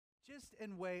just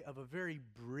in way of a very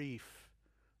brief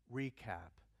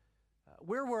recap,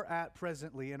 where we're at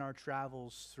presently in our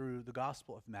travels through the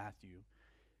Gospel of Matthew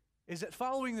is that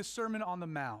following the Sermon on the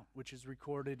Mount, which is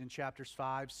recorded in chapters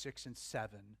 5, 6, and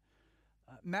 7,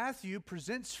 Matthew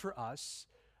presents for us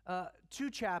two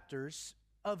chapters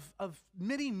of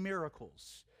many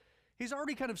miracles. He's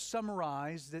already kind of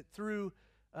summarized that through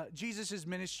Jesus'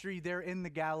 ministry there in the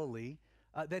Galilee,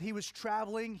 that he was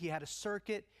traveling, he had a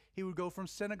circuit, he would go from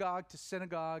synagogue to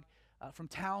synagogue, from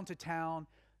town to town,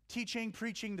 teaching,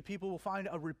 preaching. The people will find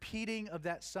a repeating of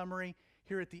that summary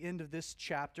here at the end of this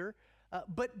chapter.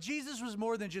 But Jesus was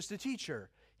more than just a teacher.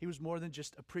 He was more than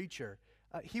just a preacher.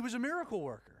 He was a miracle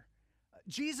worker.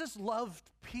 Jesus loved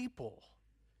people.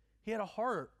 He had a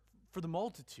heart for the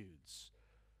multitudes,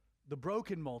 the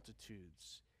broken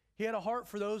multitudes. He had a heart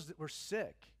for those that were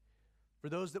sick, for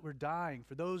those that were dying,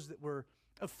 for those that were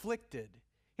afflicted.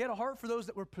 He had a heart for those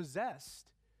that were possessed.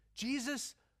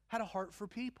 Jesus had a heart for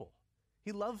people.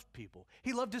 He loved people.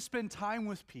 He loved to spend time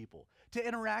with people, to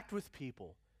interact with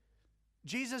people.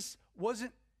 Jesus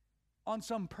wasn't on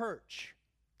some perch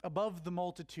above the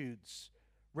multitudes,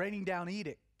 raining down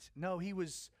edict. No, he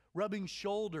was rubbing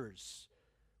shoulders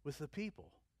with the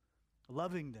people,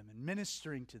 loving them and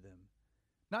ministering to them.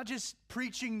 Not just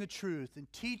preaching the truth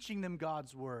and teaching them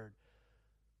God's word,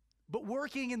 but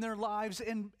working in their lives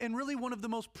in really one of the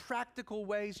most practical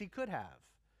ways he could have,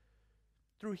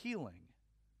 through healing.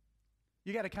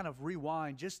 You got to kind of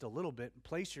rewind just a little bit and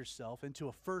place yourself into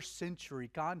a first century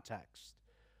context.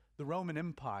 The Roman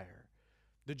Empire,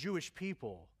 the Jewish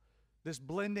people, this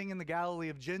blending in the Galilee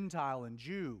of Gentile and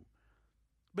Jew.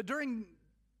 But during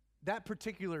that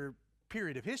particular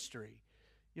period of history,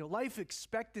 life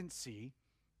expectancy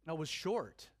was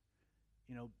short.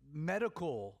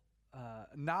 Medical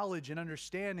knowledge and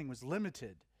understanding was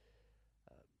limited.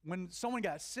 When someone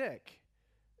got sick,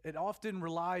 it often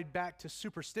relied back to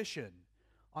superstition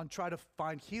on try to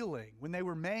find healing. When they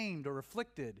were maimed or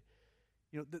afflicted,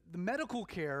 the medical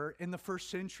care in the first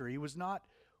century was not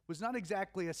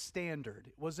exactly a standard.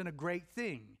 It wasn't a great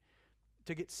thing.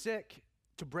 To get sick,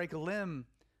 to break a limb,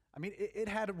 it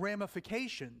had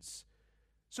ramifications.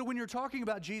 So when you're talking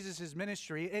about Jesus'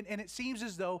 ministry, and it seems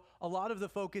as though a lot of the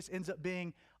focus ends up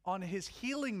being on his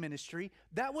healing ministry,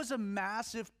 that was a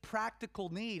massive practical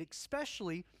need,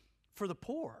 especially for the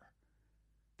poor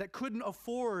that couldn't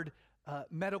afford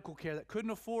medical care, that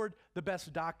couldn't afford the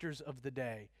best doctors of the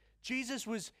day. Jesus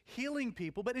was healing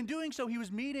people, but in doing so, he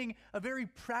was meeting a very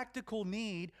practical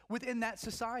need within that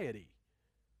society.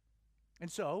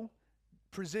 And so,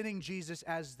 presenting Jesus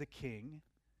as the King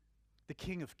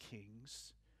of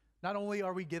Kings, not only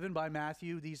are we given by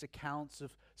Matthew these accounts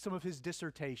of some of his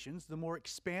dissertations, the more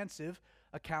expansive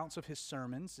accounts of his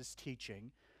sermons, his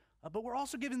teaching, but we're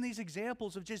also given these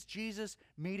examples of just Jesus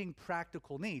meeting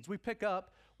practical needs. We pick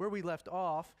up where we left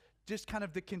off, just kind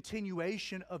of the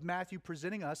continuation of Matthew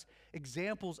presenting us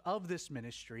examples of this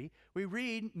ministry. We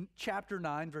read in chapter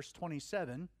 9, verse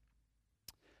 27,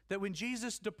 that when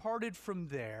Jesus departed from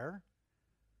there,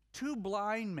 two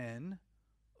blind men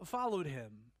followed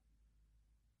him,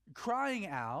 crying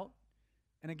out,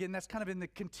 and again, that's kind of in the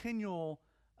continual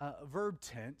verb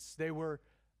tense. They were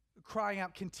crying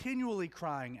out, continually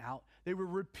crying out. They were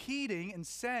repeating and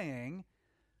saying,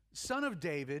 "Son of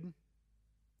David,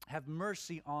 have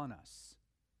mercy on us."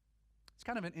 It's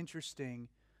kind of an interesting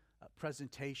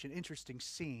presentation, interesting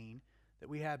scene that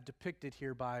we have depicted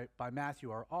here by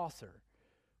Matthew, our author.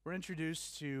 We're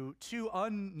introduced to two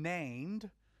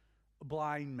unnamed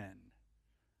blind men.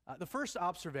 The first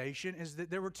observation is that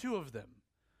there were two of them.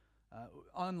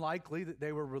 Unlikely that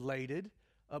they were related,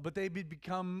 but they had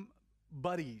become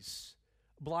buddies.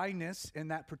 Blindness in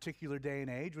that particular day and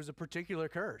age was a particular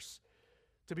curse.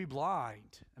 To be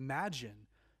blind, imagine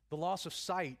the loss of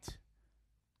sight.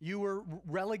 You were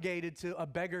relegated to a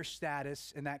beggar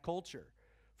status in that culture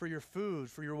for your food,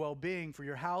 for your well-being, for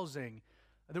your housing.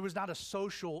 There was not a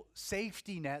social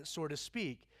safety net, so to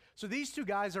speak. So these two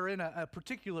guys are in a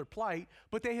particular plight,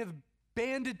 but they have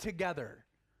banded together.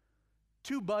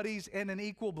 Two buddies in an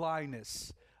equal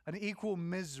blindness, an equal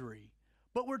misery.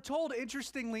 But we're told,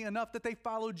 interestingly enough, that they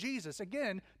followed Jesus.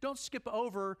 Again, don't skip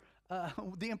over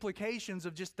the implications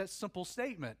of just that simple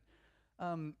statement.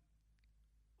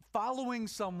 Following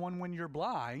someone when you're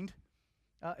blind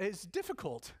is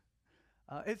difficult.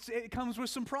 It comes with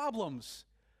some problems.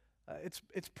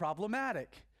 It's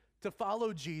problematic. To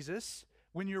follow Jesus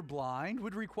when you're blind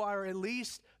would require at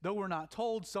least, though we're not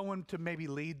told, someone to maybe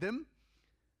lead them,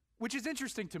 which is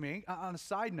interesting to me. On a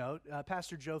side note,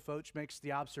 Pastor Joe Foch makes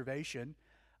the observation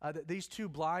that these two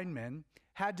blind men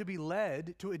had to be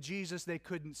led to a Jesus they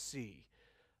couldn't see.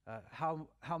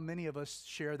 How many of us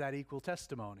share that equal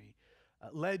testimony?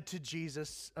 Led to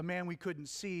Jesus, a man we couldn't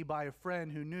see, by a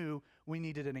friend who knew we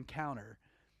needed an encounter.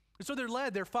 And so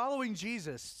they're following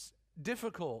Jesus,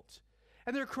 difficult,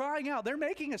 and they're crying out. They're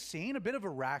making a scene, a bit of a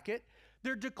racket.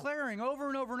 They're declaring over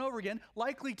and over and over again,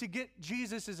 likely to get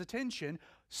Jesus' attention,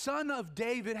 Son of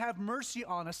David, have mercy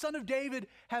on us. Son of David,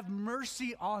 have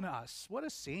mercy on us. What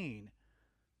a scene.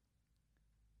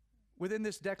 Within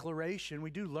this declaration,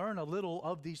 we do learn a little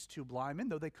of these two blind men,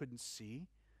 though they couldn't see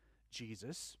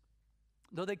Jesus,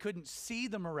 though they couldn't see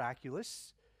the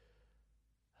miraculous.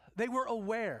 They were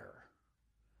aware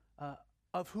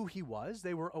of who he was.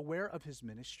 They were aware of his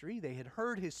ministry. They had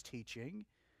heard his teaching.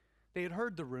 They had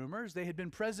heard the rumors. They had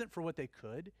been present for what they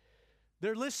could.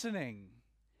 They're listening.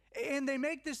 And they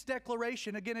make this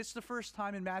declaration. Again, it's the first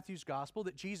time in Matthew's gospel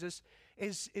that Jesus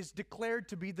is declared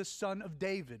to be the Son of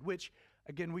David, which,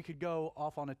 again, we could go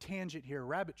off on a tangent here, a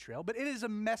rabbit trail, but it is a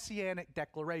messianic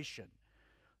declaration.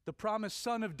 The promised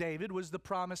Son of David was the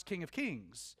promised King of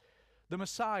Kings, the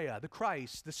Messiah, the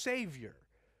Christ, the Savior,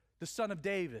 the Son of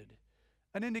David,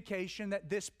 an indication that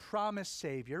this promised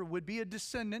Savior would be a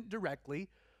descendant directly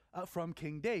from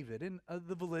King David. And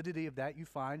the validity of that you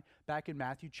find back in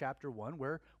Matthew chapter 1,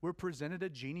 where we're presented a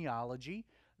genealogy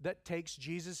that takes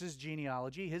Jesus'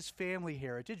 genealogy, his family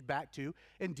heritage, back to,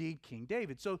 indeed, King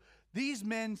David. So these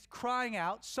men crying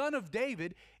out, Son of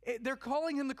David, they're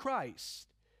calling him the Christ.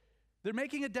 They're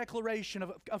making a declaration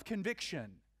of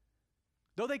conviction.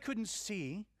 Though they couldn't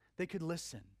see, they could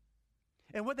listen.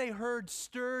 And what they heard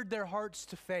stirred their hearts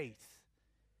to faith.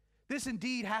 This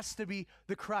indeed has to be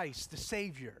the Christ, the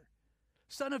Savior,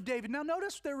 Son of David. Now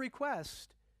notice their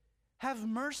request. Have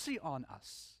mercy on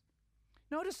us.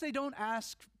 Notice they don't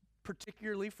ask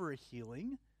particularly for a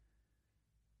healing.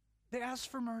 They ask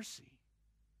for mercy.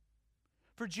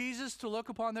 For Jesus to look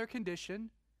upon their condition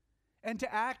and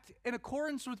to act in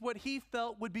accordance with what he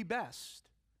felt would be best.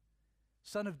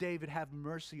 Son of David, have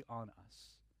mercy on us.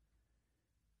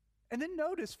 And then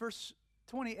notice verse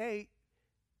 28,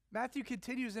 Matthew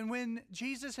continues, and when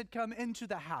Jesus had come into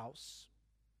the house,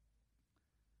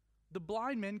 the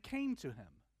blind men came to him.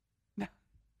 Now,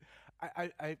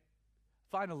 I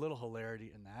find a little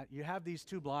hilarity in that. You have these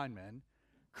two blind men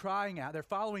crying out. They're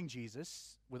following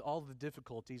Jesus with all the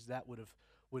difficulties that would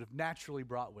have naturally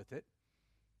brought with it.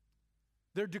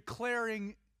 They're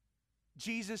declaring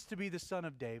Jesus to be the Son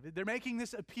of David. They're making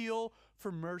this appeal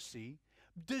for mercy.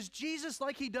 Does Jesus,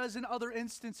 like he does in other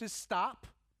instances, stop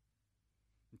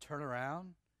and turn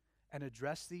around and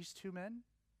address these two men?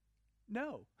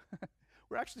 No.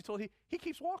 We're actually told he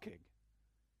keeps walking,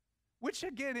 which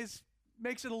again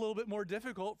makes it a little bit more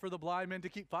difficult for the blind men to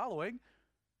keep following.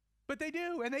 But they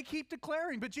do, and they keep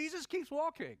declaring, but Jesus keeps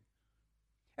walking.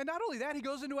 And not only that, he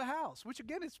goes into a house, which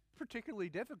again is particularly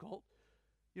difficult.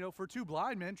 You know, for two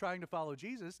blind men trying to follow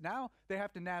Jesus, now they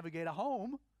have to navigate a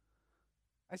home.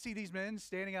 I see these men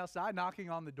standing outside knocking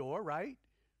on the door, right?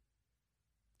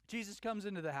 Jesus comes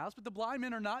into the house, but the blind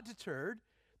men are not deterred.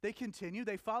 They continue,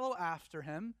 they follow after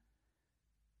him.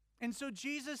 And so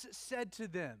Jesus said to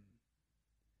them,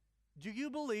 do you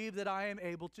believe that I am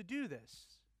able to do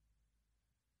this?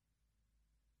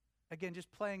 Again,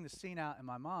 just playing the scene out in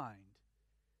my mind.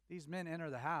 These men enter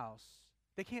the house.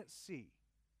 They can't see.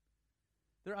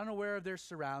 They're unaware of their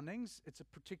surroundings. It's a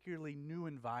particularly new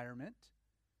environment.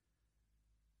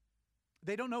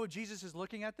 They don't know if Jesus is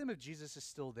looking at them, if Jesus is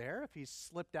still there, if he's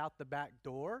slipped out the back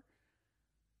door.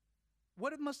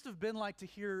 What it must have been like to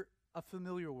hear a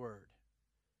familiar word.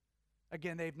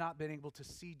 Again, they've not been able to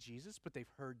see Jesus, but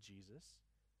they've heard Jesus.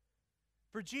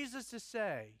 For Jesus to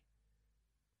say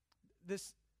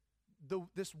this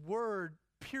word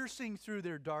piercing through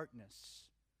their darkness,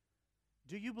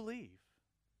 do you believe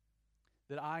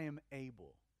that I am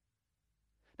able?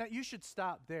 Now, you should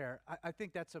stop there. I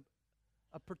think that's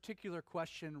a particular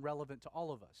question relevant to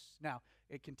all of us. Now,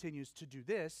 it continues to do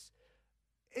this,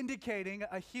 indicating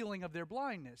a healing of their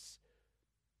blindness.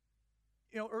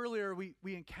 You know, earlier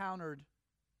we encountered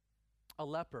a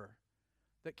leper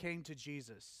that came to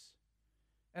Jesus.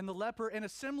 And the leper, in a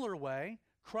similar way,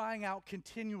 crying out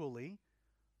continually,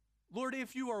 Lord,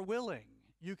 if you are willing,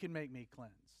 you can make me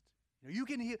cleansed. You know, you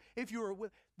can heal if you are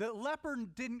willing. The leper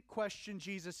didn't question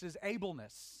Jesus'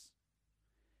 ableness.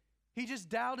 He just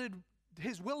doubted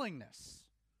his willingness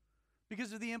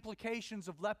because of the implications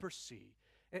of leprosy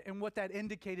and what that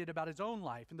indicated about his own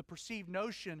life and the perceived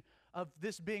notion of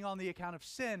this being on the account of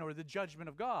sin or the judgment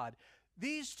of God.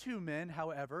 These two men,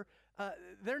 however,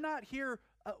 they're not here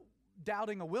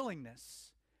doubting a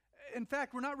willingness. In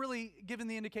fact, we're not really given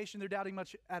the indication they're doubting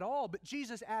much at all, but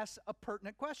Jesus asks a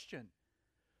pertinent question.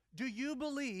 Do you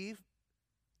believe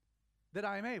that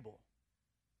I am able,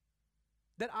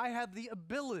 that I have the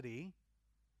ability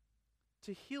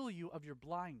to heal you of your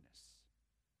blindness.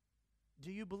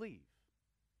 Do you believe?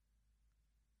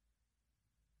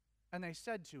 And they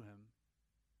said to him,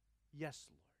 Yes,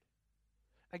 Lord.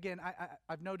 Again,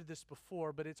 I've noted this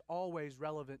before, but it's always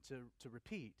relevant to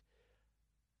repeat.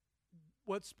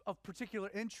 What's of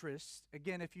particular interest,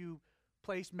 again, if you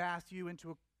place Matthew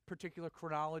into a particular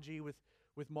chronology with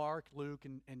Mark, Luke,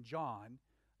 and John,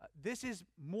 this is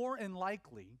more than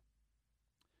likely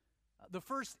the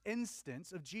first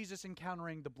instance of Jesus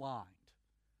encountering the blind.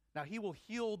 Now, he will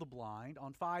heal the blind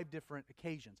on 5 different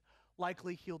occasions.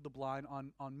 Likely healed the blind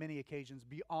on many occasions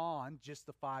beyond just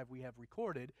the 5 we have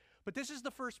recorded. But this is the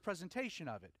first presentation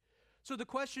of it. So the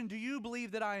question, do you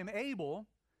believe that I am able,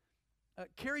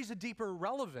 carries a deeper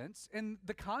relevance in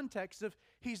the context of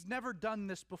he's never done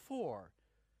this before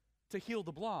to heal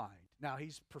the blind. Now,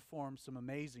 he's performed some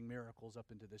amazing miracles up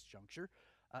into this juncture.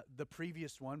 The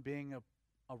previous one being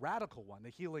a radical one, the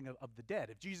healing of the dead.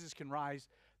 If Jesus can rise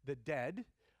the dead,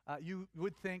 you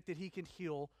would think that he can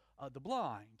heal the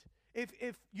blind.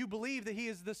 If you believe that he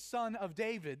is the Son of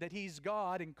David, that he's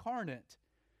God incarnate,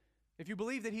 if you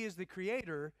believe that he is the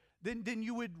Creator, then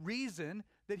you would reason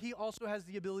that he also has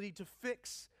the ability to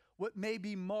fix what may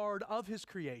be marred of his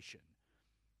creation.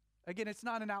 Again, it's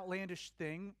not an outlandish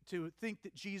thing to think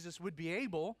that Jesus would be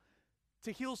able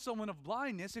to heal someone of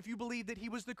blindness if you believe that he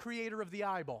was the creator of the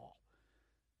eyeball.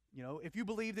 You know, if you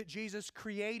believe that Jesus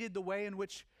created the way in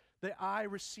which the eye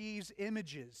receives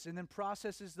images and then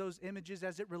processes those images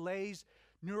as it relays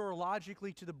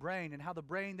neurologically to the brain, and how the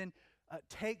brain then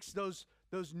takes those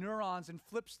neurons and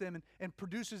flips them and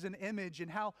produces an image,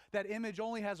 and how that image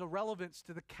only has a relevance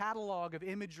to the catalog of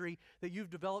imagery that you've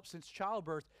developed since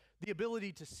childbirth, the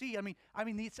ability to see. I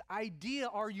mean, this idea,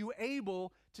 are you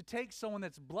able to take someone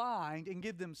that's blind and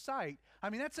give them sight? I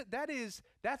mean,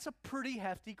 that's a pretty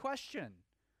hefty question.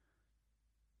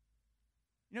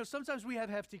 You know, sometimes we have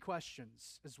hefty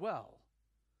questions as well.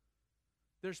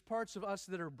 There's parts of us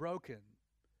that are broken,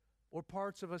 or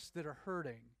parts of us that are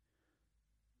hurting.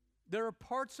 There are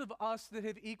parts of us that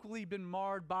have equally been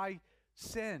marred by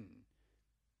sin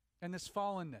and this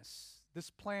fallenness, this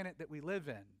planet that we live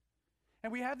in.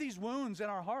 And we have these wounds in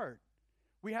our heart.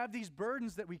 We have these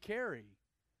burdens that we carry.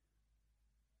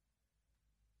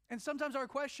 And sometimes our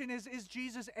question is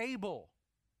Jesus able?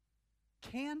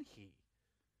 Can he?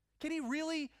 Can he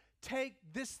really take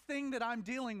this thing that I'm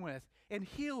dealing with and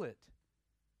heal it?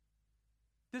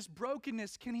 This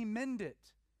brokenness, can he mend it?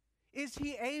 Is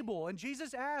he able? And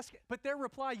Jesus asked, but their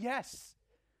reply, yes.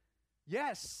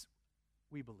 Yes,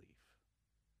 we believe.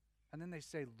 And then they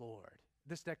say, Lord.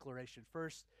 This declaration.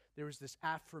 First, there was this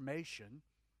affirmation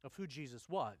of who Jesus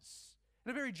was.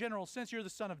 In a very general sense, you're the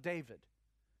Son of David.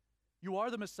 You are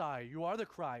the Messiah. You are the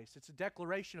Christ. It's a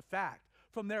declaration of fact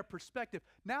from their perspective.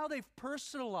 Now they've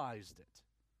personalized it.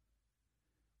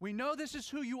 We know this is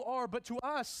who you are, but to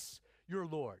us, you're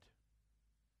Lord.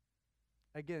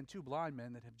 Again, 2 blind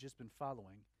men that have just been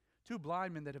following, 2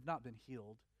 blind men that have not been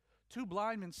healed, 2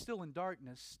 blind men still in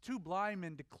darkness, 2 blind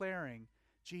men declaring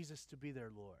Jesus to be their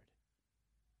Lord.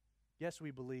 Yes,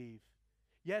 we believe.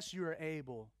 Yes, you are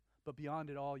able, but beyond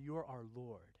it all, you are our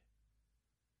Lord.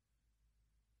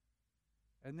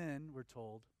 And then we're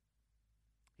told,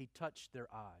 he touched their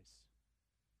eyes.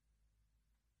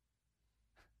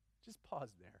 Just pause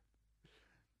there.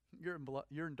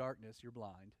 You're in darkness, you're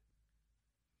blind.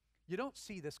 You don't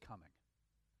see this coming.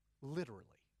 Literally.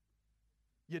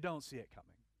 You don't see it coming.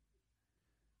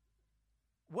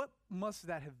 What must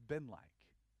that have been like?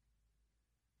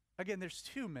 Again, there's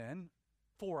 2 men,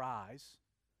 4 eyes.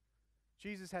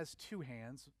 Jesus has 2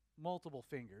 hands, multiple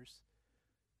fingers.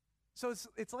 So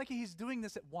it's like he's doing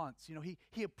this at once. You know,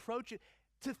 he approaches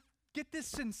to get this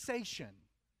sensation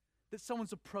that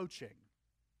someone's approaching.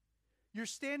 You're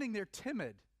standing there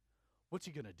timid. What's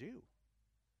he going to do?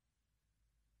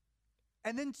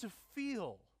 And then to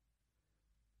feel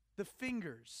the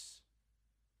fingers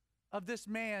of this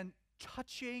man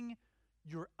touching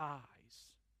your eyes.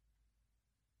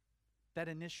 That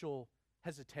initial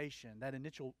hesitation, that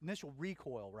initial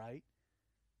recoil, right?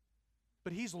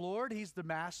 But he's Lord, he's the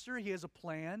master, he has a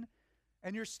plan,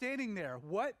 and you're standing there.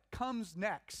 What comes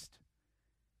next?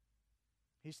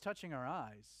 He's touching our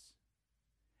eyes.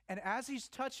 And as he's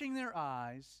touching their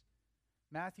eyes,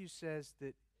 Matthew says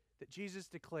that Jesus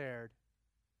declared,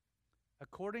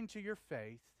 according to your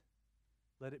faith,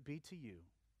 let it be to you.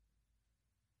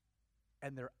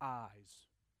 And their eyes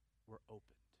were opened.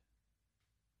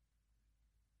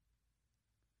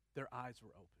 Their eyes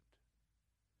were opened.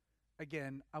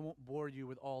 Again, I won't bore you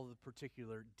with all the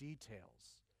particular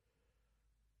details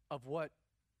of what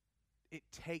it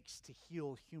takes to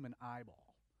heal a human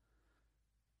eyeball.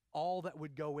 All that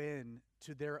would go in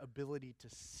to their ability to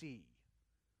see.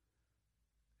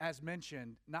 As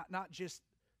mentioned, not just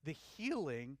the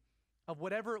healing of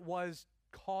whatever it was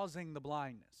causing the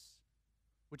blindness,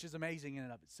 which is amazing in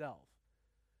and of itself,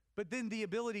 but then the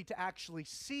ability to actually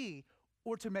see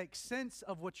or to make sense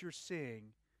of what you're seeing.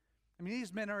 I mean,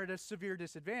 these men are at a severe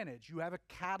disadvantage. You have a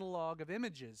catalog of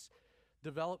images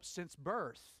developed since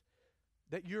birth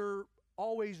that you're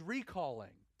always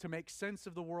recalling to make sense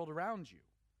of the world around you.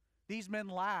 These men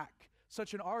lack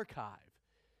such an archive.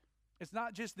 It's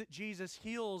not just that Jesus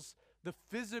heals the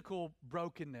physical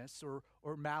brokenness or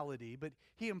malady, but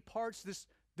he imparts this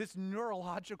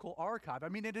neurological archive. I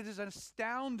mean, it is an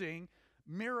astounding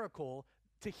miracle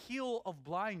to heal of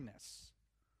blindness,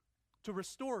 to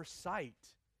restore sight.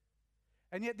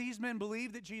 And yet these men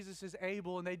believe that Jesus is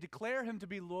able, and they declare him to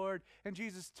be Lord, and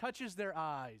Jesus touches their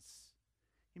eyes.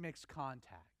 He makes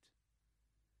contact.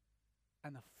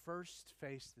 And the first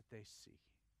face that they see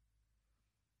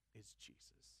is Jesus.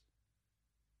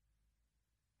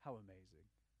 How amazing.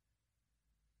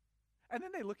 And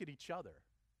then they look at each other,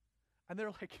 and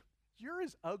they're like, you're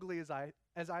as ugly as I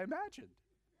imagined.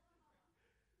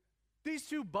 These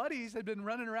two buddies had been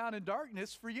running around in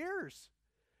darkness for years.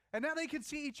 And now they can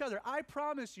see each other. I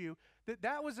promise you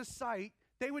that was a sight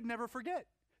they would never forget.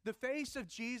 The face of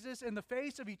Jesus and the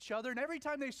face of each other. And every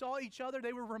time they saw each other,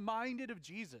 they were reminded of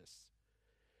Jesus.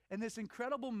 And this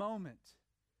incredible moment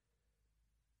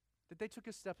that they took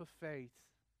a step of faith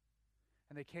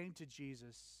and they came to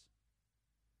Jesus,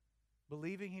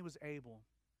 believing he was able,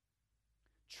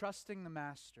 trusting the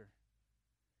Master,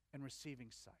 and receiving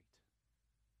sight.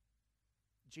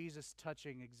 Jesus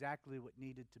touching exactly what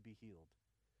needed to be healed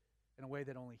in a way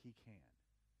that only he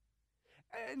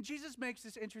can. And Jesus makes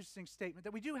this interesting statement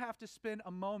that we do have to spend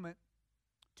a moment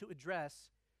to address.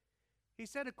 He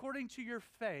said, according to your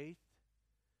faith,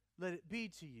 let it be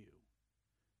to you.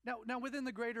 Now within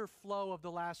the greater flow of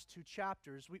the last two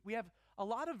chapters, we have a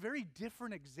lot of very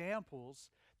different examples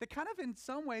that kind of in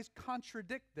some ways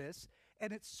contradict this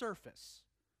at its surface.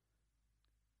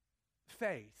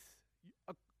 Faith.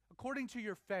 According to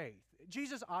your faith.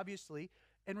 Jesus obviously,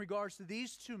 in regards to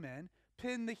these two men,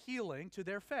 pinned the healing to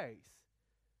their faith.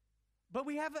 But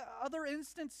we have other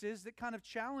instances that kind of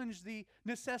challenge the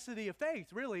necessity of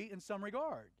faith, really, in some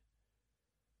regard.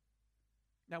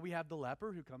 Now we have the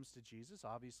leper who comes to Jesus,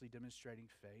 obviously demonstrating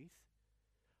faith.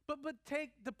 But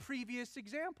take the previous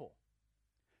example.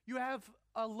 You have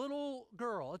a little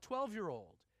girl, a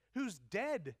 12-year-old, who's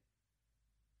dead.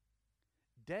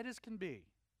 Dead as can be.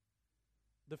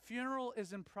 The funeral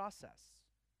is in process.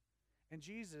 And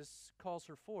Jesus calls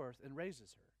her forth and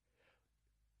raises her.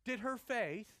 Did her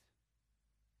faith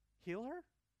heal her?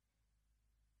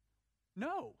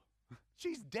 No.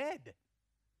 She's dead.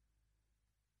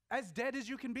 As dead as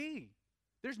you can be.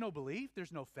 There's no belief.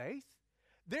 There's no faith.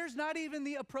 There's not even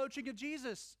the approaching of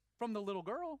Jesus from the little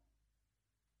girl.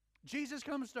 Jesus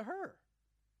comes to her.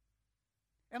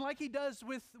 And like he does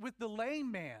with the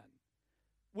lame man,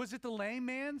 was it the lame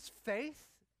man's faith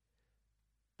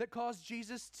that caused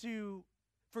Jesus to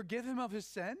forgive him of his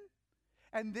sin?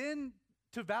 And then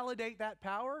to validate that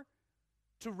power,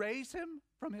 to raise him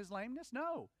from his lameness?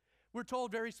 No. We're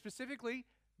told very specifically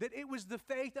that it was the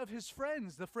faith of his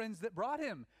friends, the friends that brought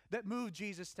him, that moved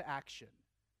Jesus to action.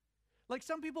 Like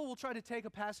some people will try to take a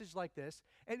passage like this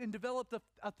and develop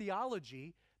a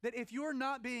theology that if you're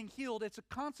not being healed, it's a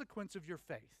consequence of your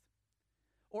faith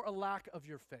or a lack of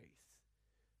your faith.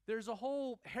 There's a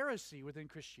whole heresy within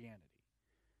Christianity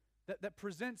that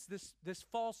presents this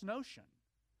false notion.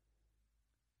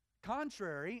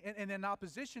 Contrary and in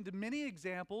opposition to many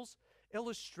examples,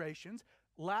 illustrations,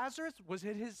 Lazarus, was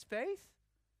it his faith?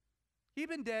 He'd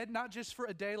been dead not just for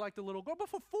a day like the little girl, but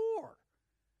for 4.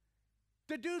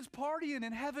 The dude's partying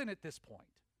in heaven at this point.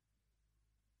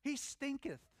 He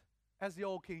stinketh, as the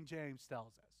old King James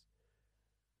tells us.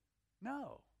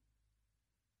 No.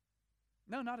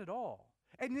 No, not at all.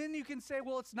 And then you can say,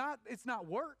 well, it's not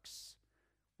works.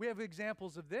 We have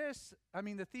examples of this. I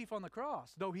mean, the thief on the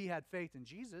cross, though he had faith in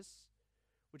Jesus,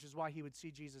 which is why he would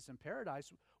see Jesus in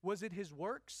paradise, was it his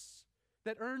works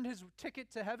that earned his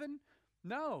ticket to heaven?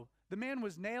 No. The man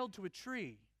was nailed to a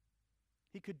tree.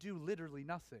 He could do literally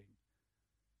nothing.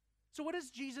 So what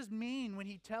does Jesus mean when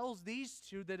he tells these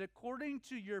two that according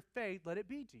to your faith, let it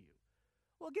be to you?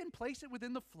 Well, again, place it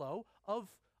within the flow of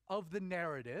the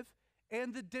narrative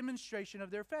and the demonstration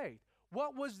of their faith.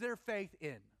 What was their faith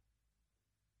in?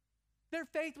 Their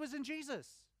faith was in Jesus,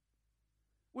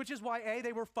 which is why,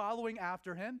 they were following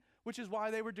after him, which is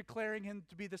why they were declaring him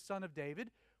to be the Son of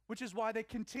David, which is why they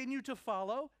continue to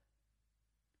follow.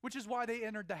 which is why they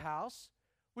entered the house,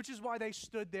 which is why they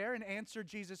stood there and answered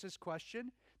Jesus'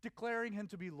 question, declaring him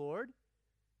to be Lord.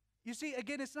 You see,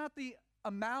 again, it's not the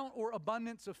amount or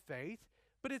abundance of faith,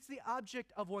 but it's the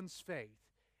object of one's faith.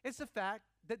 It's the fact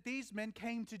that these men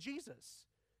came to Jesus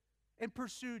and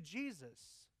pursued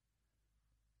Jesus.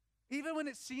 Even when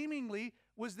it seemingly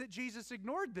was that Jesus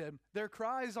ignored them, their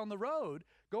cries on the road,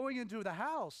 going into the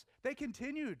house, they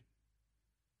continued.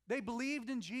 They believed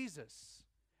in Jesus,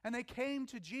 and they came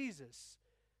to Jesus,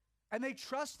 and they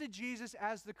trusted Jesus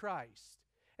as the Christ.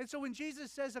 And so when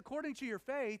Jesus says, according to your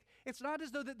faith, it's not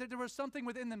as though that there was something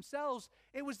within themselves.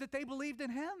 It was that they believed in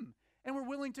him and were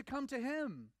willing to come to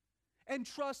him and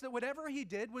trust that whatever he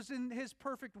did was in his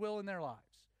perfect will in their lives.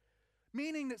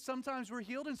 Meaning that sometimes we're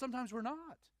healed and sometimes we're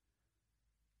not.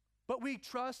 But we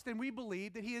trust and we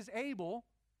believe that he is able,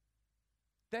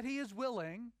 that he is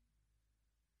willing.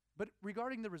 But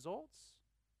regarding the results,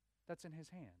 that's in his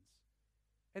hands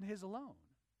and his alone.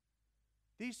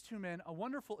 These two men, a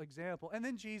wonderful example. And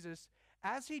then Jesus,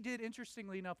 as he did,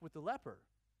 interestingly enough, with the leper.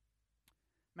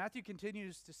 Matthew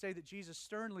continues to say that Jesus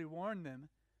sternly warned them,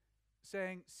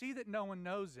 saying, see that no one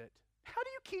knows it. How do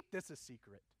you keep this a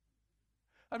secret?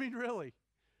 I mean, really,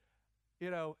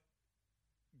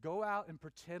 go out and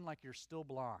pretend like you're still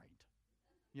blind,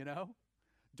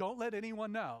 Don't let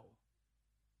anyone know.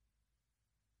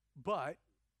 But,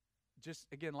 just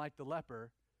again, like the leper,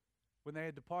 when they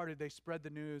had departed, they spread the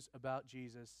news about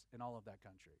Jesus in all of that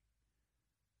country.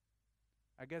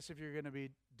 I guess if you're going to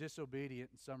be disobedient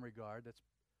in some regard, that's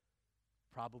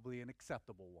probably an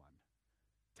acceptable one,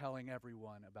 telling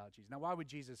everyone about Jesus. Now, why would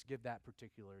Jesus give that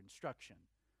particular instruction?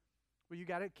 Well, you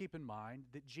got to keep in mind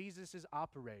that Jesus is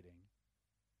operating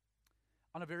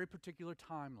on a very particular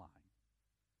timeline.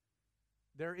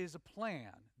 There is a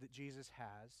plan that Jesus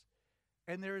has,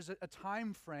 and there is a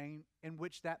time frame in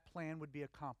which that plan would be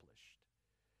accomplished.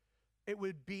 It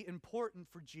would be important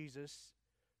for Jesus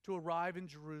to arrive in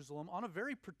Jerusalem on a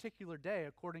very particular day,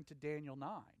 according to Daniel 9.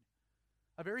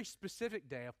 A very specific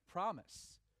day of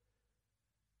promise.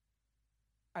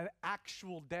 An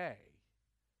actual day.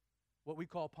 What we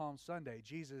call Palm Sunday.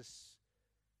 Jesus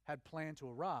had planned to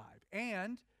arrive.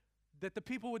 And that the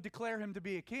people would declare him to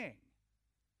be a king.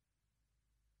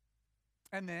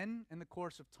 And then, in the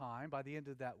course of time, by the end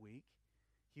of that week,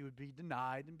 he would be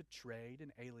denied and betrayed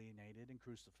and alienated and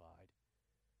crucified,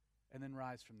 and then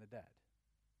rise from the dead.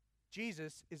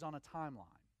 Jesus is on a timeline.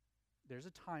 There's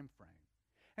a time frame.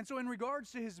 And so in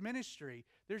regards to his ministry,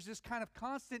 there's this kind of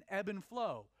constant ebb and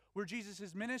flow, where Jesus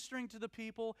is ministering to the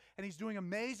people, and he's doing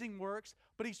amazing works,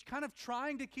 but he's kind of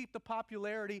trying to keep the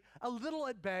popularity a little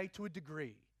at bay to a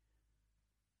degree.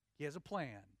 He has a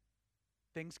plan.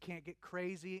 Things can't get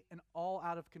crazy and all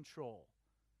out of control.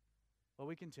 Well,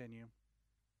 we continue.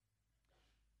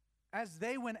 As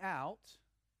they went out,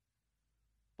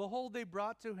 behold, they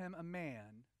brought to him a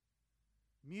man,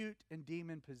 mute and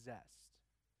demon-possessed.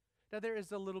 Now, there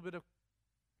is a little bit of,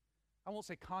 I won't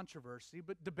say controversy,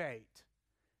 but debate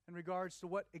in regards to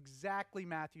what exactly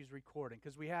Matthew's recording.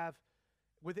 Because we have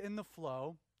within the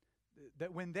flow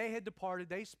that when they had departed,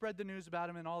 they spread the news about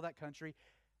him in all that country.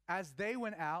 As they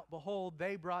went out, behold,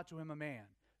 they brought to him a man.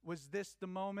 Was this the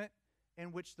moment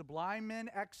in which the blind men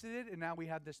exited, and now we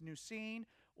have this new scene?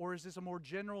 Or is this a more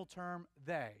general term,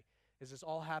 they? Is this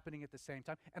all happening at the same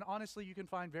time? And honestly, you can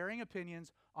find varying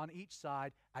opinions on each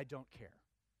side. I don't care.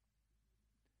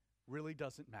 Really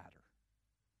doesn't matter.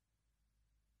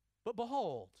 But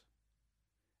behold,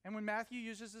 and when Matthew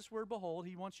uses this word behold,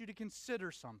 he wants you to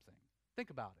consider something. Think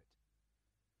about it.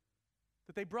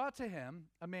 That they brought to him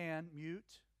a man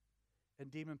mute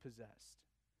and demon-possessed.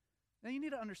 Now you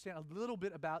need to understand a little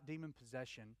bit about demon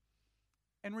possession.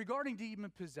 And regarding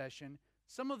demon possession,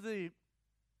 some of the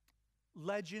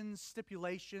legends,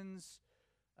 stipulations,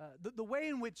 the way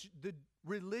in which the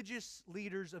religious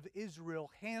leaders of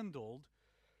Israel handled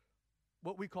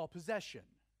what we call possession.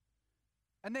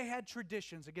 And they had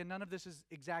traditions. Again, none of this is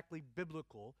exactly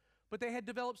biblical, but they had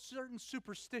developed certain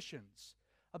superstitions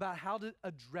about how to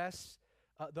address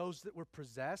those that were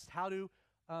possessed, how to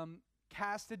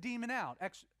cast a demon out,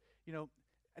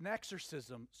 an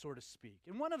exorcism, so to speak.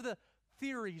 And one of the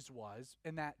theories was,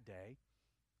 in that day,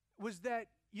 was that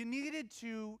you needed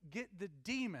to get the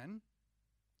demon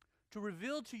to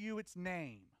reveal to you its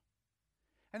name.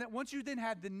 And that once you then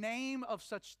had the name of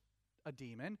such a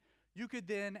demon, you could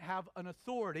then have an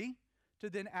authority to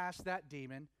then ask that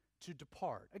demon to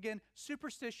depart. Again,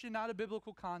 superstition, not a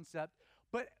biblical concept,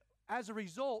 but as a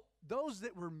result, those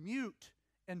that were mute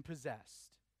and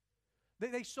possessed,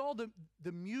 they saw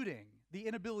the muting, the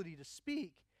inability to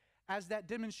speak, as that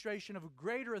demonstration of a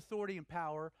greater authority and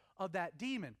power of that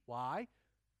demon. Why?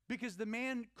 because the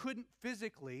man couldn't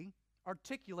physically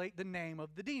articulate the name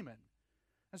of the demon.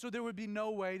 And so there would be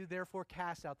no way to therefore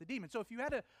cast out the demon. So if you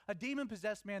had a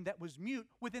demon-possessed man that was mute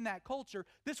within that culture,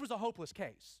 this was a hopeless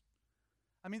case.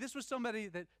 I mean, this was somebody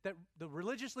that the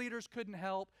religious leaders couldn't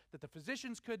help, that the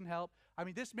physicians couldn't help. I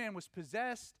mean, this man was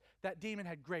possessed. That demon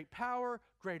had great power,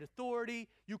 great authority.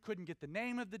 You couldn't get the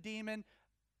name of the demon.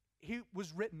 He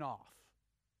was written off.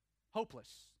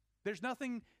 Hopeless. There's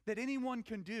nothing that anyone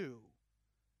can do.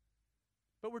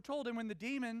 But we're told, and when the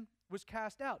demon was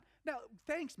cast out. Now,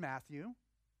 thanks, Matthew.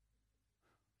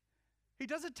 He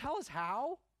doesn't tell us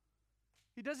how.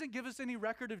 He doesn't give us any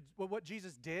record of what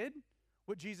Jesus did,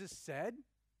 what Jesus said.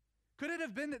 Could it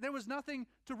have been that there was nothing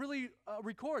to really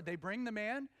record? They bring the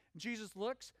man, Jesus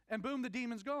looks, and boom, the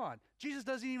demon's gone. Jesus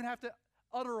doesn't even have to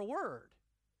utter a word.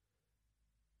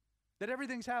 That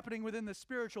everything's happening within the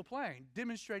spiritual plane,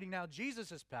 demonstrating now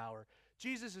Jesus' power,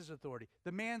 Jesus' authority.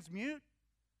 The man's mute,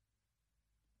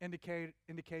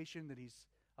 indication that he's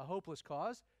a hopeless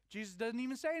cause. Jesus doesn't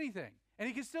even say anything, and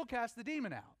he can still cast the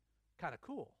demon out. Kind of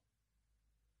cool.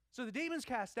 So the demon's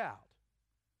cast out,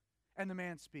 and the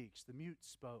man speaks. The mute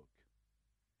spoke,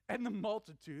 and the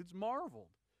multitudes marveled.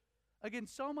 Again,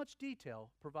 so much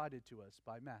detail provided to us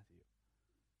by Matthew.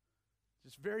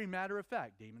 Just very matter of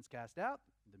fact. Demons cast out,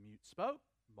 the mute spoke,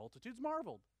 multitudes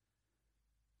marveled.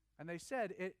 And they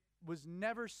said it was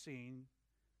never seen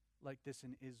like this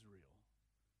in Israel,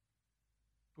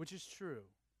 which is true.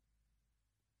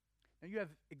 Now you have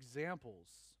examples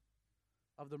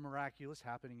of the miraculous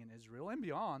happening in Israel and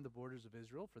beyond the borders of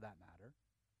Israel, for that matter.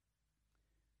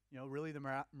 You know, really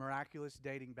the miraculous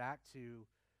dating back to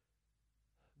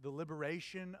the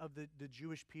liberation of the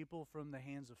Jewish people from the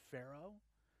hands of Pharaoh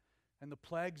and the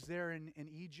plagues there in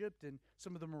Egypt, and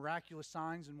some of the miraculous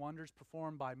signs and wonders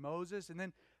performed by Moses, and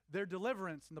then their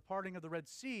deliverance and the parting of the Red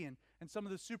Sea, and some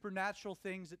of the supernatural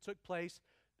things that took place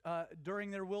during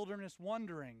their wilderness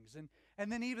wanderings.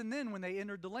 And then even then, when they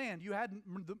entered the land, you had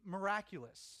the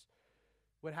miraculous,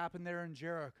 what happened there in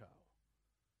Jericho.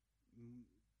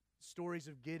 Stories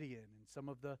of Gideon and some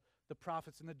of the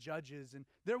prophets and the judges. And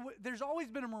there's always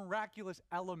been a miraculous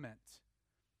element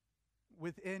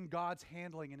within God's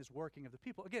handling and his working of the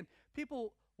people. Again,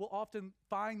 people will often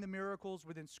find the miracles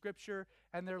within Scripture,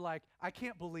 and they're like, I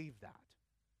can't believe that.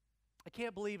 I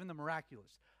can't believe in the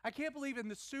miraculous. I can't believe in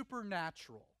the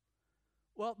supernatural.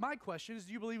 Well, my question is,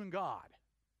 do you believe in God?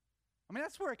 I mean,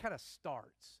 that's where it kind of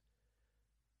starts.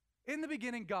 In the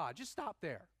beginning, God. Just stop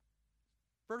there.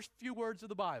 First few words of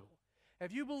the Bible.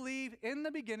 If you believe in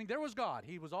the beginning, there was God.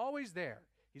 He was always there.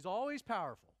 He's always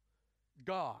powerful.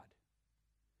 God.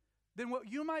 Then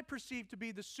what you might perceive to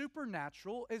be the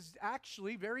supernatural is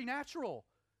actually very natural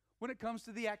when it comes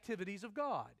to the activities of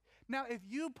God. Now, if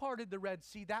you parted the Red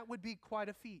Sea, that would be quite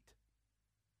a feat.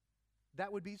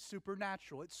 That would be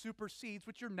supernatural. It supersedes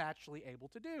what you're naturally able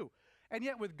to do. And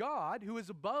yet with God, who is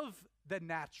above the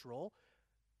natural,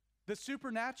 the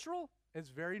supernatural is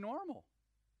very normal.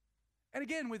 And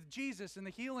again, with Jesus and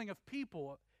the healing of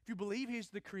people, if you believe he's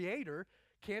the creator,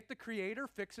 can't the creator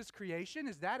fix his creation?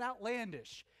 Is that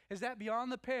outlandish? Is that beyond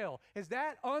the pale? Is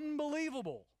that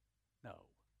unbelievable? No.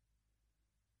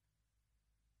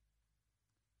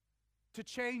 To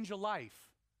change a life,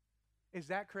 is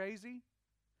that crazy?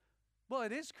 Well,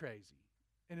 it is crazy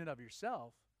in and of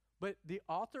yourself, but the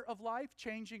author of life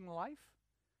changing life,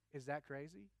 is that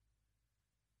crazy?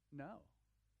 No.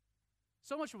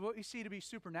 So much of what we see to be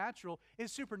supernatural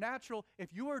is supernatural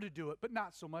if you were to do it, but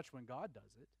not so much when God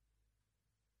does it.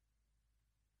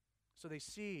 So they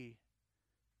see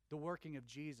the working of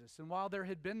Jesus. And while there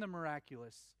had been the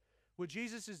miraculous, what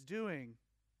Jesus is doing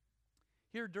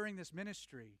here during this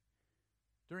ministry,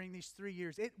 during these 3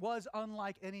 years, it was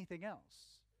unlike anything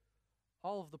else.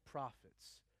 All of the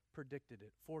prophets predicted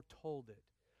it, foretold it.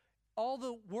 All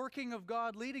the working of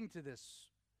God leading to this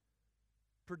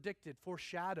predicted,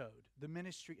 foreshadowed the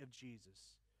ministry of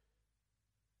Jesus.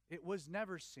 It was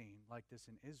never seen like this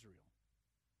in Israel.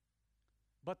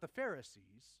 But the Pharisees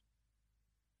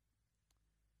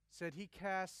said he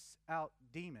casts out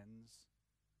demons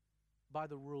by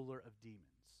the ruler of demons.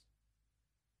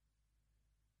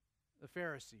 The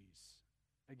Pharisees,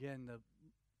 again, the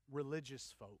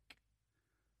religious folk,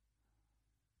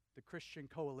 the Christian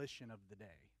coalition of the day,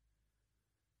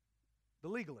 the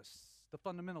legalists, the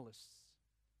fundamentalists,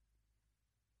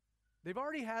 they've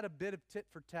already had a bit of tit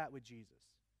for tat with Jesus.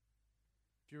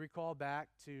 If you recall back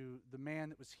to the man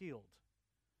that was healed,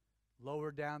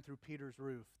 lowered down through Peter's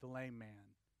roof, the lame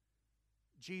man,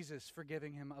 Jesus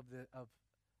forgiving him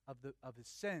of his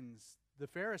sins. The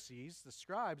Pharisees, the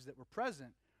scribes that were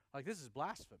present, like, this is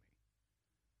blasphemy.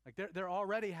 Like they're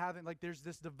already having, like there's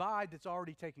this divide that's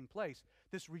already taking place,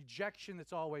 this rejection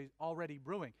that's already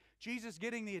brewing. Jesus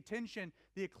getting the attention,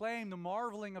 the acclaim, the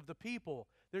marveling of the people.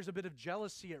 There's a bit of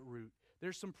jealousy at root.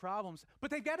 There's some problems.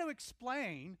 But they've got to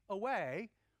explain away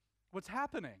what's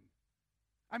happening.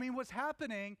 I mean, what's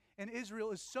happening in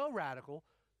Israel is so radical,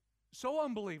 so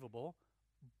unbelievable,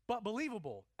 but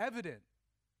believable, evident.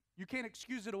 You can't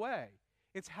excuse it away.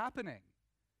 It's happening.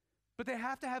 But they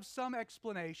have to have some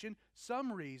explanation,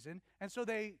 some reason, and so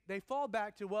they fall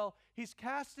back to, well, he's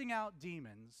casting out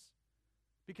demons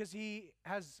because he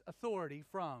has authority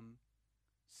from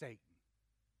Satan.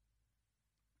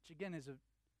 Which again it's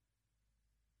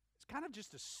kind of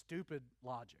just a stupid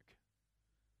logic,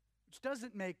 which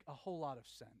doesn't make a whole lot of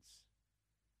sense.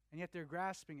 And yet they're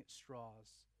grasping at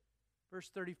straws. Verse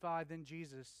 35, then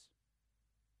Jesus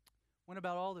went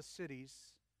about all the cities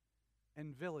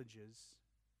and villages,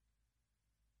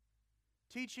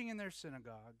 teaching in their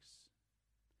synagogues,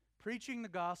 preaching the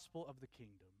gospel of the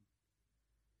kingdom,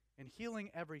 and healing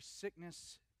every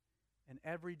sickness and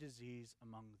every disease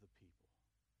among the people.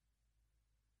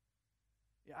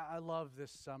 Yeah, I love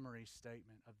this summary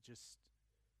statement of just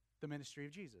the ministry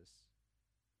of Jesus.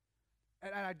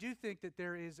 And I do think that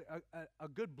there is a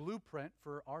good blueprint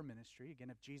for our ministry.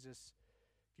 Again, if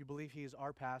you believe he is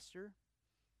our pastor,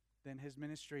 then his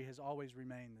ministry has always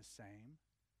remained the same.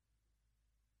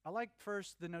 I like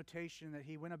first the notation that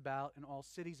he went about in all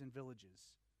cities and villages.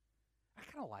 I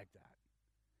kind of like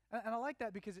that. And I like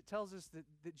that because it tells us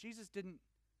that Jesus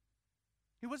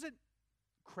he wasn't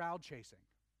crowd chasing.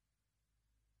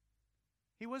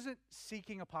 He wasn't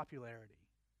seeking a popularity.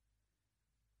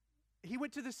 He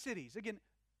went to the cities. Again,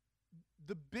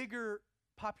 the bigger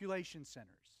population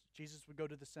centers. Jesus would go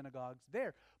to the synagogues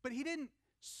there. But he didn't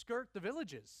skirt the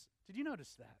villages. Did you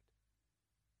notice that?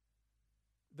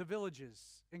 The villages,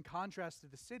 in contrast to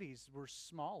the cities, were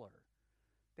smaller.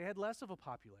 They had less of a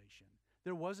population.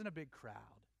 There wasn't a big crowd.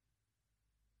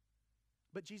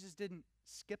 But Jesus didn't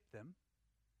skip them.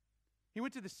 He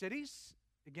went to the cities.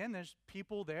 Again, there's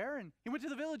people there. And he went to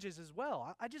the villages as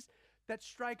well. That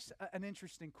strikes an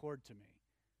interesting chord to me.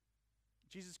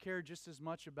 Jesus cared just as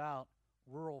much about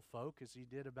rural folk as he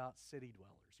did about city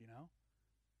dwellers, you know?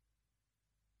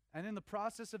 And in the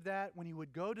process of that, when he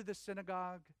would go to the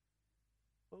synagogue,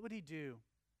 what would he do?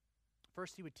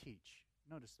 First, he would teach.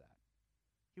 Notice that.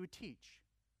 He would teach.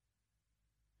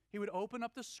 He would open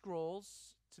up the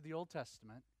scrolls to the Old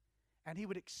Testament, and he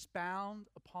would expound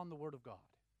upon the Word of God.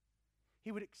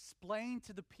 He would explain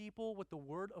to the people what the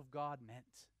Word of God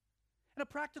meant. In a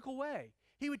practical way,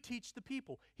 he would teach the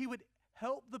people. He would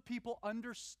help the people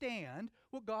understand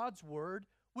what God's Word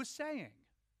was saying.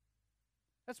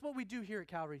 That's what we do here at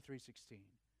Calvary 316.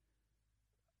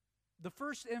 The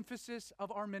first emphasis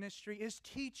of our ministry is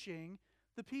teaching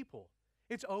the people.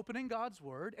 It's opening God's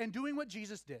Word and doing what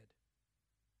Jesus did.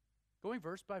 Going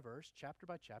verse by verse, chapter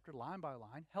by chapter, line by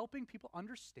line, helping people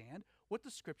understand what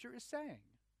the Scripture is saying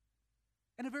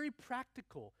in a very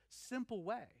practical, simple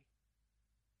way.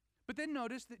 But then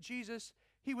notice that Jesus,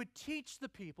 he would teach the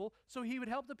people, so he would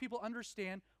help the people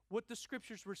understand what the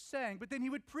Scriptures were saying, but then he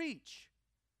would preach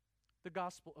the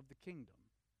gospel of the kingdom.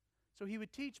 So he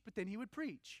would teach, but then he would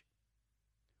preach.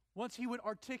 Once he would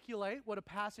articulate what a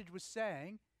passage was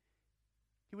saying,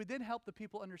 he would then help the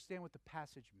people understand what the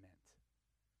passage meant,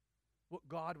 what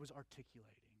God was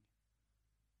articulating.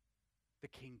 The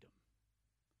kingdom,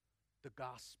 the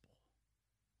gospel.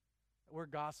 The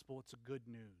word gospel, it's a good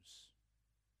news.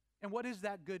 And what is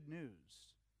that good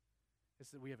news?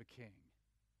 It's that we have a king.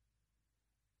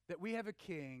 That we have a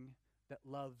king that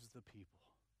loves the people,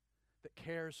 that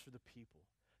cares for the people,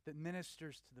 that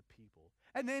ministers to the people.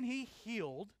 And then he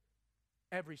healed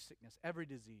every sickness, every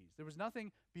disease. There was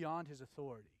nothing beyond his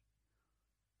authority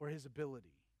or his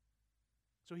ability.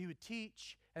 So he would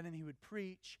teach, and then he would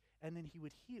preach, and then he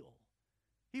would heal.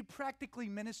 He practically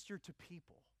ministered to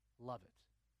people. Love it.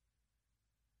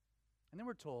 And then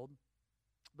we're told,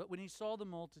 but when he saw the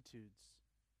multitudes,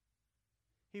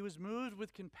 he was moved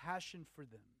with compassion for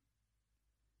them.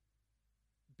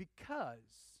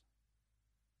 Because,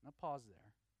 now pause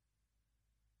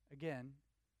there. Again,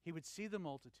 he would see the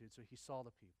multitude, so he saw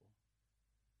the people.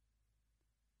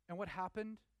 And what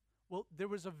happened? Well, there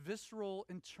was a visceral,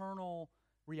 internal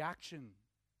reaction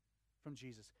from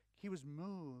Jesus. He was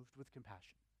moved with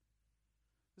compassion.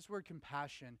 This word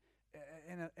compassion,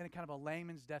 in a kind of a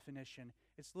layman's definition,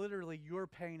 it's literally your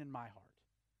pain in my heart.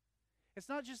 It's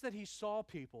not just that he saw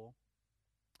people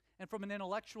and from an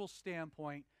intellectual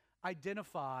standpoint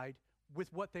identified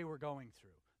with what they were going through,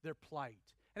 their plight.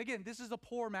 And again, this is the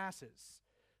poor masses.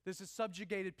 This is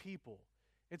subjugated people.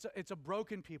 It's a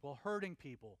broken people, hurting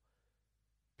people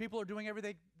People are doing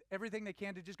everything they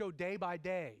can to just go day by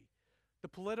day. The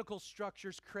political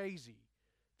structure's crazy.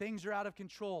 Things are out of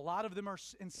control. A lot of them are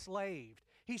enslaved.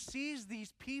 He sees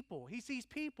these people. He sees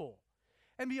people.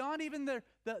 And beyond even the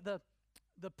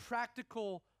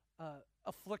practical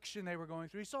affliction they were going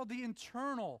through, he saw the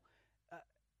internal.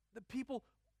 The people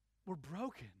were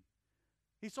broken.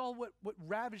 He saw what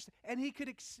ravaged, and he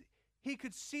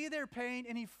could see their pain,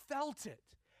 and he felt it.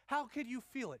 How could you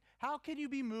feel it? How can you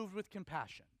be moved with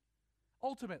compassion?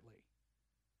 Ultimately,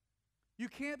 you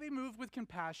can't be moved with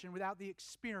compassion without the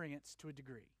experience to a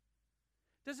degree.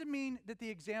 Doesn't mean that the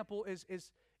example is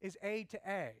A to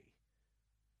A.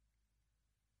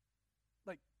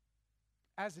 Like,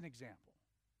 as an example,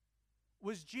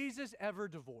 was Jesus ever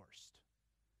divorced?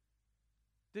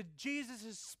 Did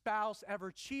Jesus' spouse ever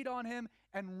cheat on him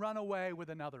and run away with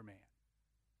another man?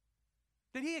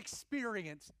 Did he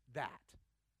experience that?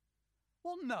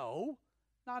 Well, no,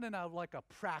 not in a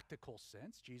practical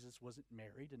sense. Jesus wasn't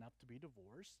married enough to be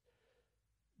divorced.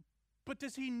 But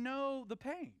does he know the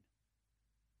pain?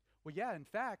 Well, yeah, in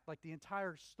fact, like the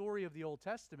entire story of the Old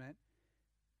Testament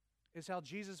is how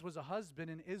Jesus was a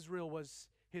husband and Israel was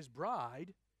his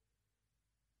bride,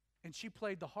 and she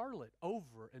played the harlot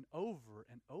over and over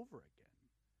and over again.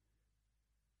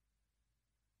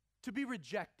 To be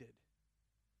rejected.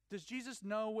 Does Jesus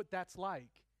know what that's like?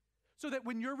 So that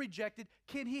when you're rejected,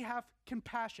 can he have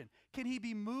compassion? Can he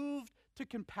be moved to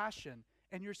compassion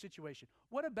in your situation?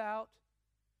 What about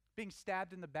being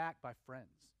stabbed in the back by friends?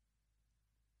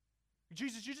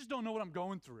 Jesus, you just don't know what I'm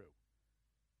going through.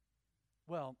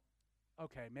 Well,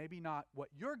 okay, maybe not what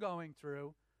you're going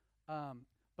through,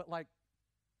 but my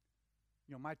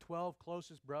 12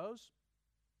 closest bros,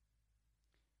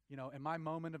 in my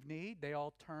moment of need, they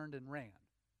all turned and ran.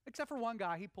 Except for one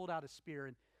guy, he pulled out a spear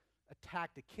and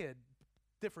attacked a kid.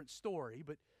 Different story,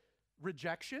 but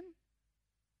rejection?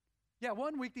 Yeah,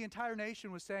 one week the entire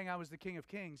nation was saying I was the King of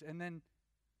Kings, and then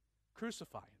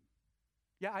crucify him.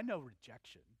 Yeah, I know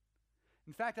rejection.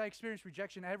 In fact, I experience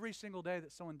rejection every single day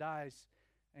that someone dies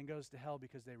and goes to hell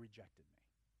because they rejected me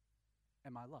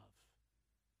and my love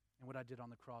and what I did on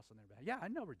the cross on their behalf. Yeah, I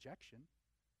know rejection.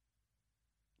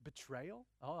 Betrayal?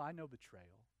 Oh, I know betrayal.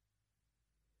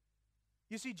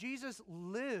 You see, Jesus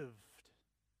lived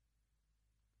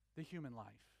the human life.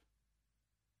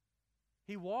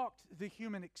 He walked the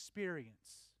human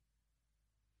experience.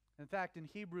 In fact, in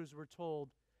Hebrews, we're told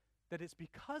that it's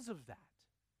because of that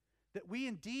we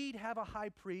indeed have a high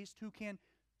priest who can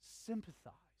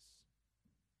sympathize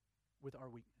with our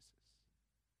weaknesses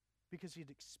because he'd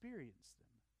experienced them.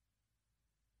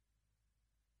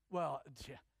 Well,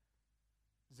 yeah,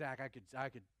 Zach, I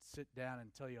could sit down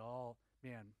and tell you all,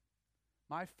 man,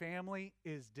 my family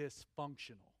is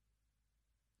dysfunctional.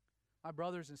 My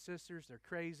brothers and sisters, they're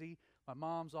crazy. My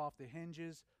mom's off the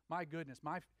hinges. My goodness,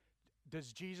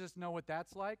 does Jesus know what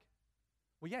that's like?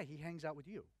 Well, yeah, he hangs out with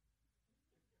you.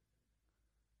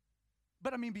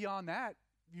 But beyond that,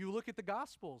 you look at the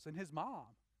Gospels and his mom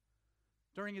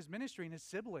during his ministry and his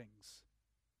siblings.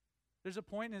 There's a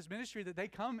point in his ministry that they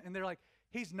come and they're like,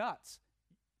 he's nuts.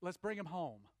 Let's bring him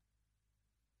home.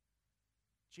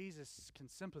 Jesus can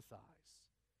sympathize.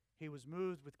 He was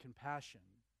moved with compassion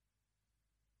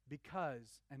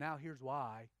because, and now here's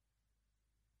why,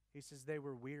 he says they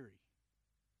were weary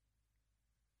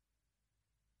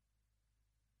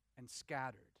and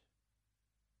scattered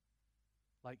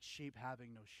like sheep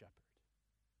having no shepherd.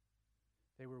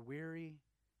 They were weary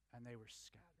and they were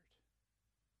scattered.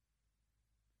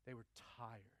 They were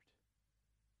tired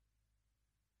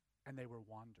and they were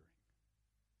wandering.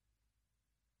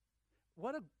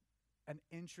 What an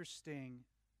interesting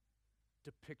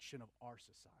depiction of our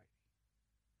society.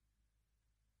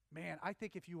 Man, I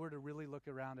think if you were to really look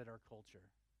around at our culture,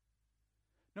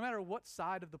 no matter what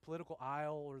side of the political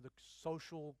aisle or the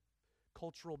social,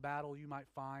 cultural battle you might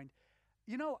find,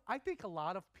 I think a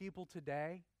lot of people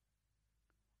today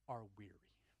are weary.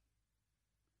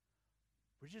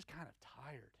 We're just kind of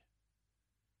tired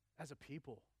as a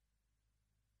people.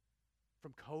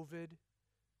 From COVID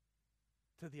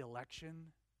to the election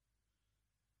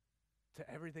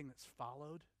to everything that's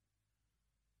followed,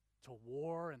 to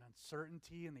war and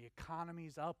uncertainty and the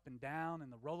economy's up and down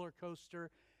and the roller coaster.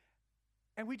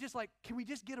 And we just can we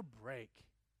just get a break?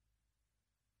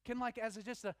 Can as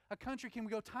just a country, can we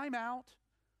go time out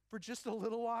for just a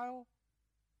little while?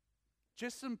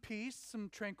 Just some peace, some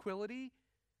tranquility.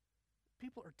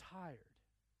 People are tired.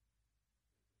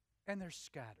 And they're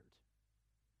scattered.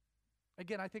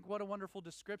 Again, I think what a wonderful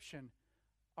description.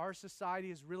 Our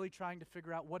society is really trying to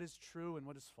figure out what is true and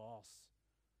what is false.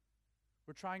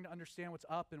 We're trying to understand what's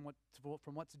up and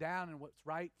from what's down and what's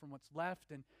right from what's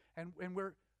left. And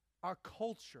Our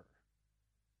culture,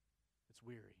 it's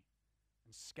weary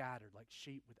and scattered like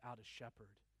sheep without a shepherd,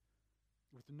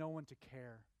 with no one to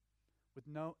care, with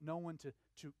no one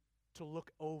to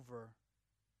look over.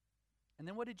 And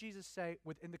then what did Jesus say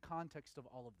within the context of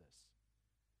all of this?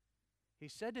 He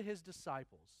said to his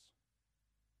disciples,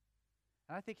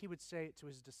 and I think he would say it to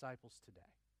his disciples today,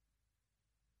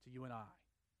 to you and I,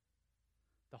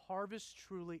 the harvest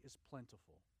truly is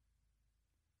plentiful,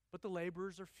 but the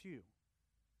laborers are few.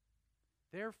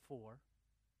 Therefore,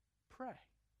 pray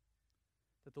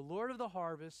that the Lord of the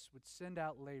harvest would send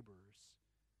out laborers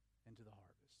into the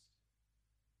harvest.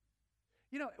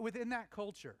 You know, within that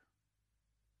culture,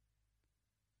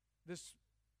 this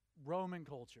Roman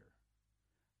culture,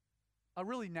 a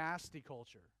really nasty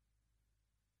culture,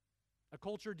 a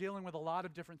culture dealing with a lot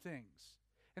of different things.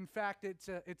 In fact, it's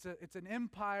an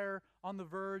empire on the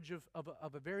verge of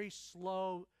a very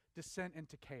slow descent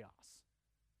into chaos,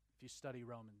 if you study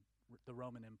the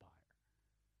Roman Empire.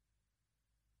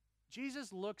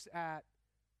 Jesus looks at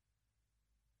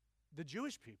the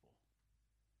Jewish people,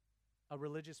 a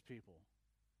religious people,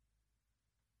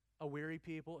 a weary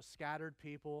people, a scattered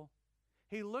people.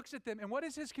 He looks at them, and what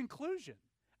is his conclusion?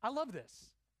 I love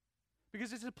this,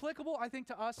 because it's applicable, I think,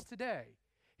 to us today.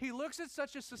 He looks at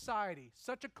such a society,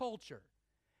 such a culture,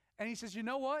 and he says, you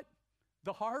know what?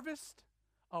 The harvest,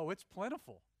 oh, it's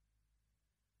plentiful.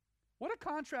 What a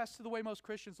contrast to the way most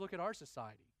Christians look at our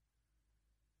society.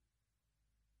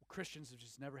 Well, Christians have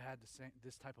just never had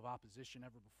this type of opposition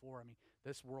ever before. I mean,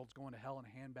 this world's going to hell in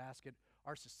a handbasket.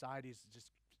 Our society is just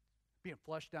being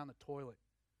flushed down the toilet.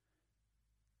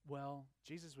 Well,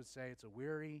 Jesus would say it's a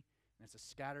weary and it's a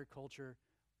scattered culture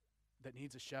that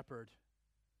needs a shepherd.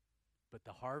 But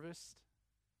the harvest,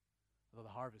 although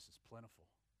the harvest is plentiful,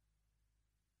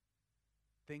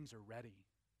 things are ready.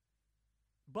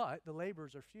 But the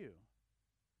laborers are few.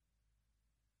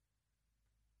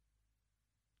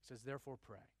 He says, therefore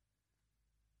pray.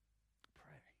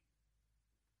 Pray.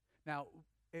 Now,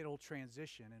 it'll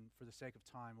transition, and for the sake of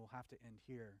time, we'll have to end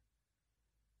here.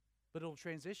 But it'll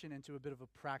transition into a bit of a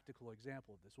practical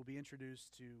example of this. We'll be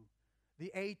introduced to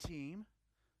the A team,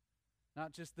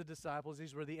 not just the disciples.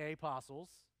 These were the apostles.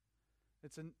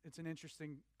 It's an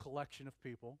interesting collection of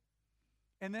people.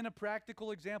 And then a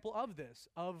practical example of this,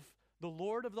 of the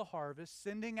Lord of the harvest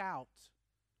sending out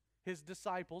his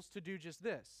disciples to do just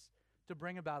this, to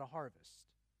bring about a harvest.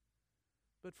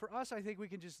 But for us, I think we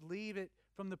can just leave it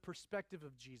from the perspective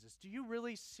of Jesus. Do you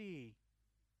really see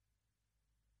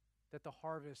that the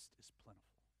harvest is plentiful?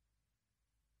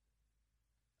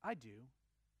 I do.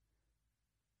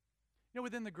 You know,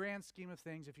 within the grand scheme of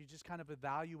things, if you just kind of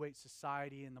evaluate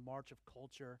society and the march of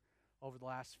culture over the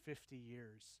last 50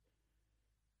 years,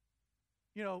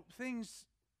 you know, things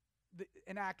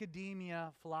in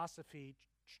academia, philosophy,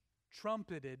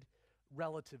 trumpeted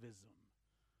relativism.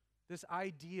 This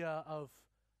idea of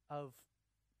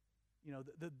you know,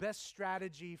 the best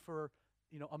strategy for,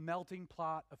 you know, a melting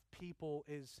pot of people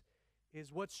is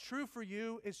what's true for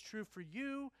you is true for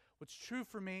you. What's true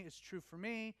for me is true for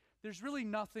me. There's really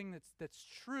nothing that's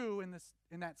true in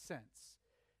that sense.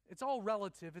 It's all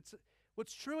relative.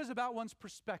 What's true is about one's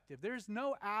perspective. There's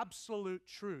no absolute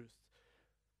truth.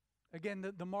 Again,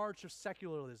 the march of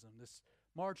secularism, this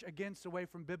march away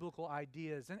from biblical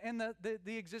ideas, and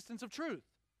the existence of truth,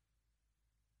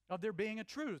 of there being a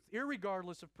truth,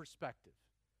 irregardless of perspective.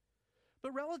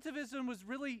 But relativism was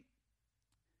really,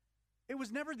 it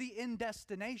was never the end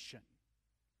destination.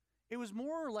 It was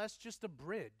more or less just a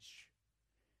bridge.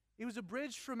 It was a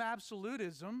bridge from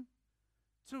absolutism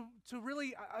to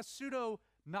really a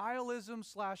pseudo-nihilism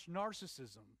 /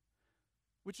 narcissism,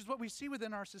 which is what we see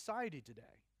within our society today.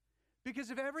 Because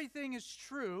if everything is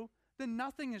true, then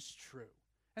nothing is true.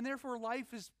 And therefore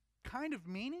life is kind of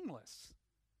meaningless.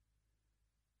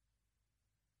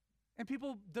 And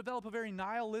people develop a very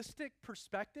nihilistic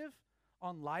perspective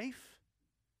on life,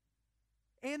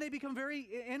 and they become very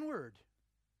inward.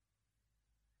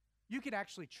 You can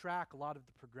actually track a lot of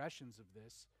the progressions of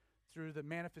this through the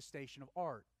manifestation of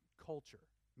art, culture,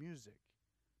 music,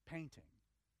 painting.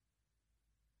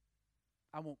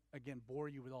 I won't, again, bore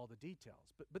you with all the details,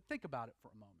 but think about it for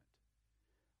a moment.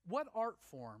 What art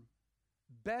form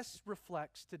best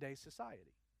reflects today's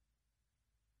society?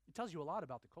 It tells you a lot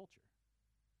about the culture.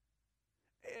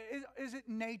 Is it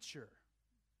nature?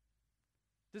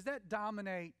 Does that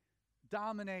dominate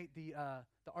the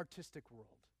artistic world?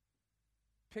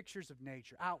 Pictures of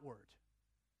nature, outward?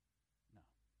 No.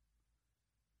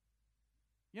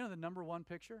 You know the number one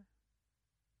picture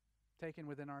taken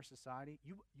within our society?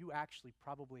 You actually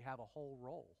probably have a whole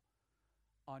roll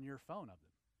on your phone of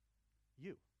them.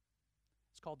 You.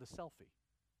 It's called the selfie.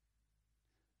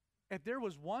 If there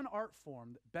was one art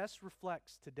form that best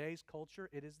reflects today's culture,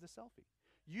 it is the selfie.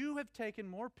 You have taken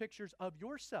more pictures of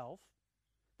yourself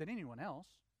than anyone else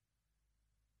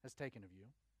has taken of you,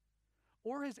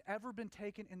 or has ever been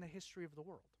taken in the history of the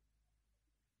world.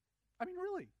 I mean,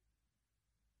 really.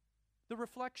 The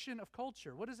reflection of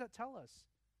culture, what does that tell us?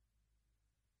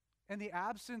 In the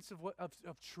absence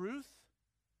of truth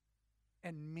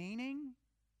and meaning,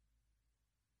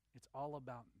 it's all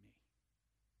about me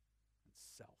and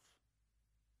self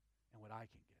and what I can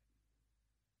get.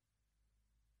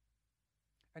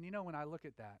 And you know, when I look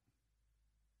at that,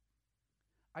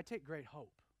 I take great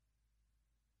hope.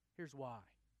 Here's why.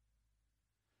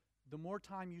 The more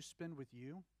time you spend with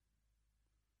you,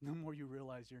 the more you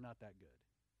realize you're not that good.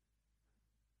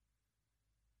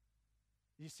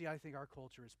 You see, I think our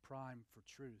culture is primed for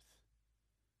truth.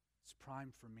 It's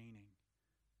primed for meaning.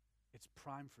 It's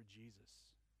primed for Jesus.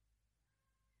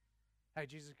 Hey,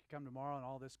 Jesus could come tomorrow and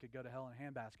all this could go to hell in a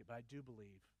handbasket, but I do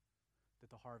believe that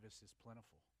the harvest is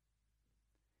plentiful.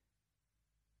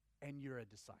 And you're a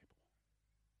disciple.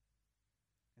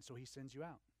 And so he sends you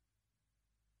out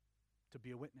to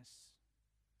be a witness,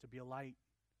 to be a light.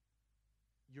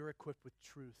 You're equipped with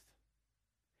truth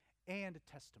and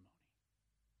a testimony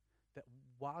that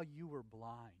while you were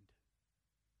blind,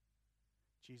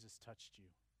 Jesus touched you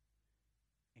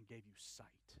and gave you sight.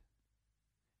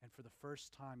 And for the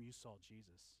first time, you saw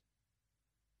Jesus.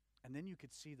 And then you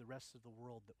could see the rest of the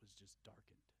world that was just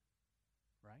darkened.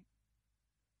 Right?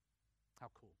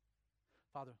 How cool.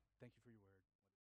 Father, thank you for your word.